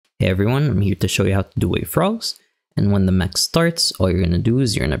Hey everyone, I'm here to show you how to do Wei Frogs, and when the mech starts, all you're going to do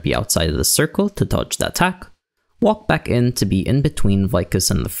is you're going to be outside of the circle to dodge the attack, walk back in to be in between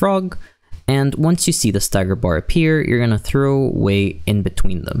Vykas and the frog, and once you see the stagger bar appear, you're going to throw Wei in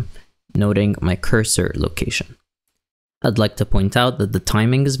between them, noting my cursor location. I'd like to point out that the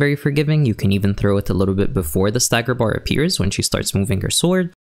timing is very forgiving. You can even throw it a little bit before the stagger bar appears when she starts moving her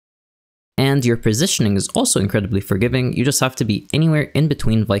sword. And your positioning is also incredibly forgiving. You just have to be anywhere in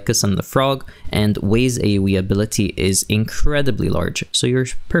between Vykas and the frog, and Wei's AoE ability is incredibly large, so you're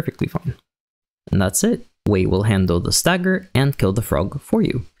perfectly fine. And that's it. Wei will handle the stagger and kill the frog for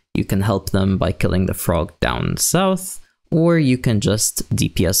you. You can help them by killing the frog down south, or you can just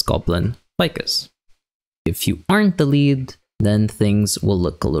DPS goblin Vykas. If you aren't the lead, then things will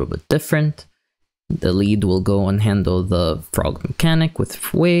look a little bit different. The lead will go and handle the frog mechanic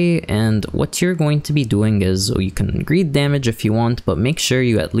with Wei, and what you're going to be doing is, you can greed damage if you want, but make sure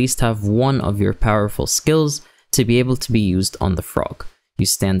you at least have one of your powerful skills to be able to be used on the frog. You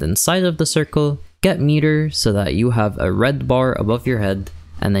stand inside of the circle, get meter so that you have a red bar above your head,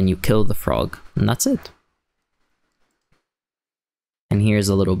 and then you kill the frog, and that's it. And here's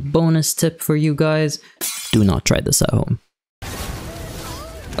a little bonus tip for you guys. Do not try this at home.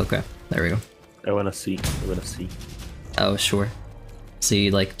 Okay, there we go. I wanna see. Oh, sure. So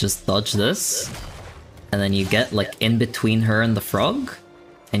you like just dodge this, and then you get like in between her and the frog,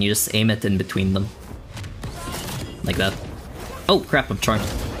 and you just aim it in between them. Like that. Oh crap, I'm charmed.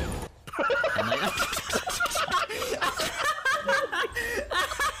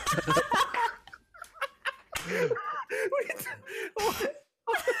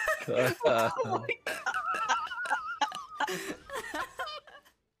 Oh my